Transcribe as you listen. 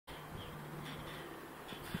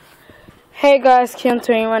Hey guys,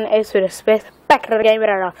 Kian21 Ace with a space back at the game with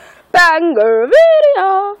a banger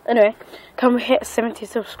video. Anyway, can we hit 70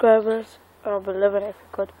 subscribers? I would love it if we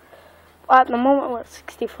could. At the moment we're at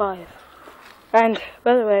 65. And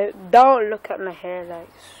by the way, don't look at my hair like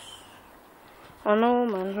I know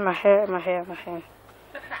man, my hair.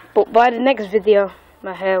 But by the next video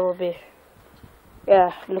my hair will be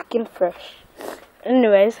looking fresh.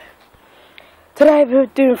 Anyways, today we're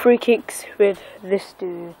doing free kicks with this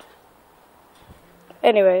dude.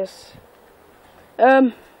 Anyways,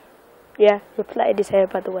 he plaited his hair,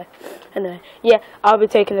 by the way. Anyway, I'll be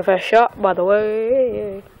taking the first shot, by the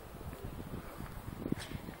way.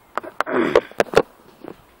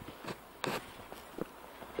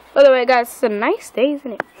 By the way, guys, it's a nice day,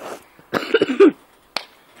 isn't it?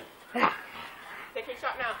 Taking a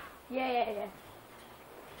shot now. Yeah.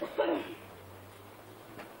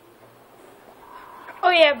 Oh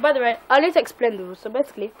yeah, by the way, I need to explain the rules. So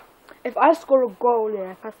basically, if I score a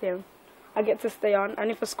goal, past him, I get to stay on. And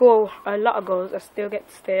if I score a lot of goals, I still get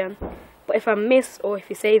to stay on. But if I miss or if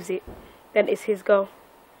he saves it, then it's his goal.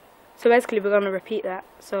 So basically, we're going to repeat that.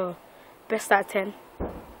 So, best out of 10.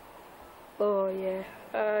 Oh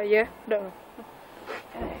yeah. No.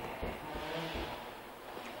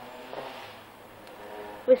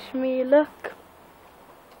 Wish me luck.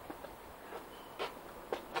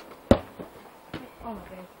 Oh,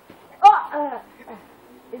 okay.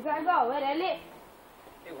 Is that a goal? Where did it?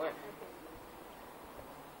 It went.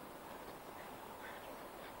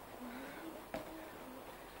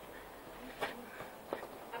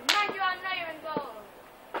 Emmanuel Neuer in goal.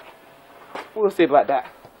 We'll see about that.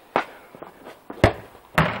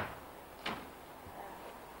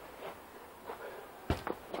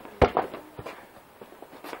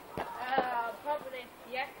 Probably,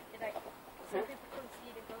 yeah. Like, some people couldn't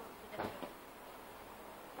see the goal.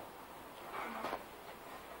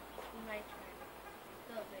 My turn.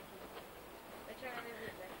 Don't make it. I try to live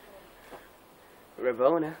with that.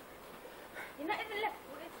 Ravona. You're not even left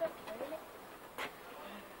footed, so really.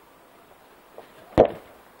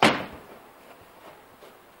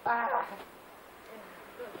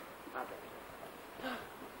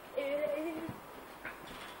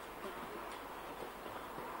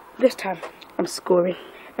 This time, I'm scoring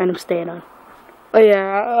and I'm staying on. Oh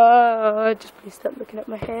yeah, just please stop looking at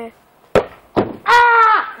my hair.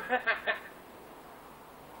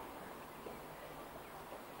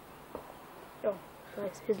 Oh,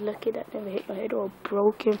 guys, he's lucky that never hit my head or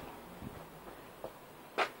broke him.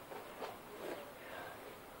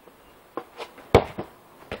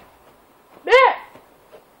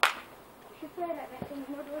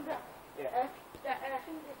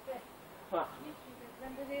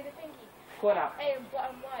 Call out. Hey, black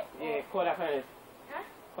and white. Yeah, call out penalties. Huh?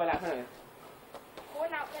 Call out penalties. Call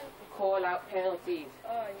out penalty. Call out penalties.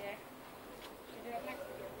 Oh, yeah. Should we do it next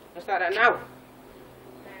video? Let's start that now. Nah.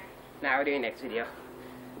 Now we're doing next video.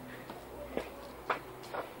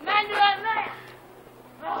 Manuel Neuer!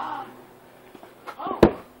 Oh! Oh!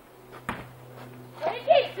 What did you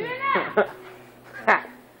keep doing that?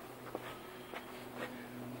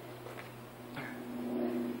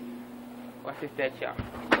 What's this dead shot?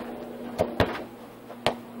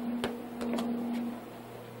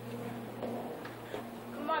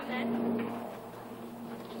 Come on, then.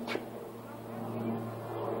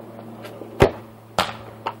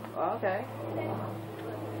 Okay.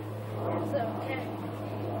 It's okay.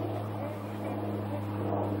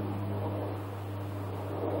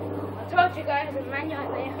 I told you guys, Emmanuel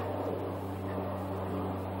Neuer.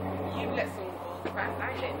 You let some goals pass. I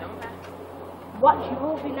ain't letting them pass. Watch your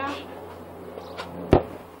movie now.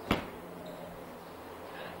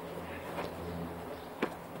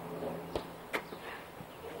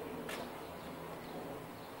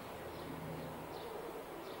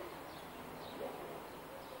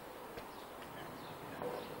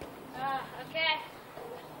 Okay.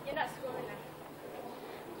 You're not scoring now.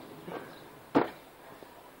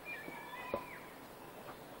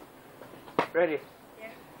 Ready?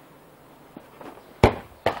 Yeah.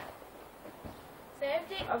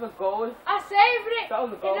 Saved it. That was a goal. I saved it. That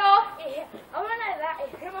was a goal. You know, I want that. It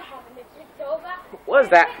hit my hand and it flipped over. What was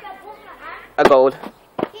that? I picked up with my hand. A goal.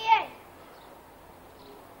 Here.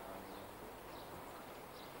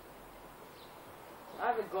 That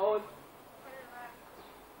was a goal.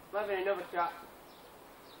 Might be another shot.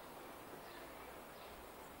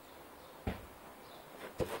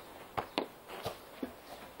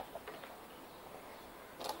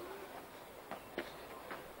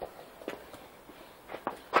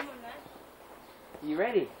 Come on, man. You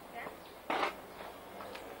ready? Yeah.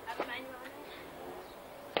 Have Emmanuel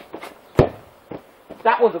Neuer.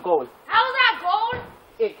 That was a goal. How was that goal?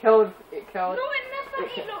 It killed cold. No, it never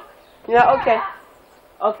eat, look. Yeah, okay.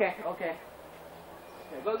 Okay, okay.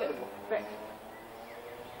 Here, go get the ball. Fetch.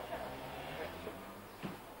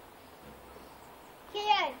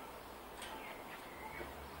 Kian.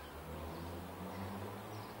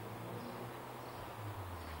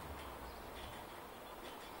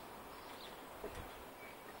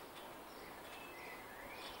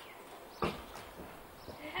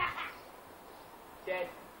 Dead.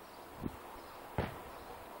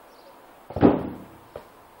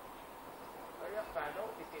 Hurry up, man.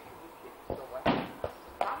 Don't be getting you kids away.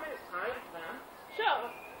 How many times, man? Shut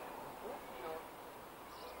up.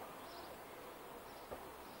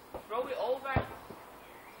 Throw it over.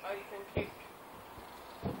 Or you can kick.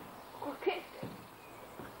 Okay.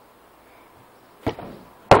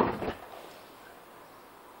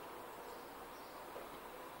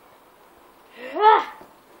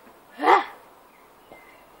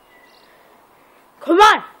 Come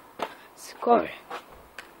on! Score. Down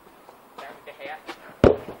with the hair.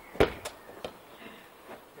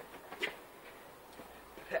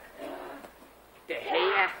 The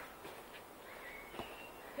hair.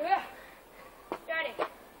 Daddy.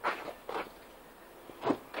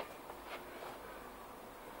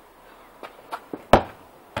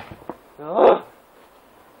 Oh.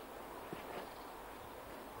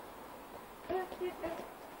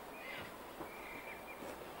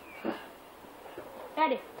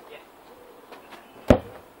 Daddy.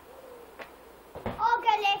 Oh,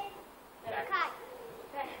 Gully.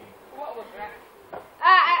 What was that?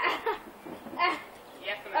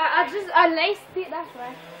 I laced it, that's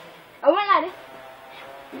right. I went like this.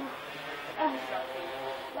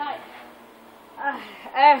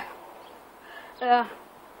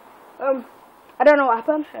 I don't know what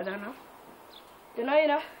happened. I don't know. You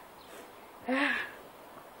know.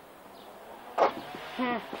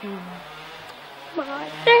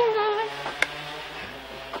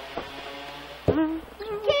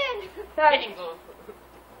 Angle.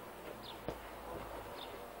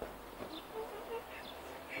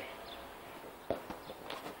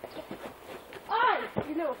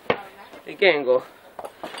 You can go.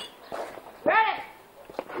 Ready?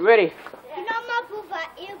 Ready. You know my brother,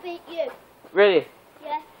 he'll beat you. Ready.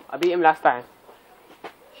 Yeah. I beat him last time.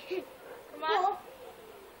 Come on.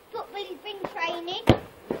 Football's been training.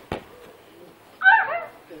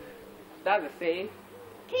 That's the same.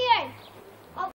 Kian,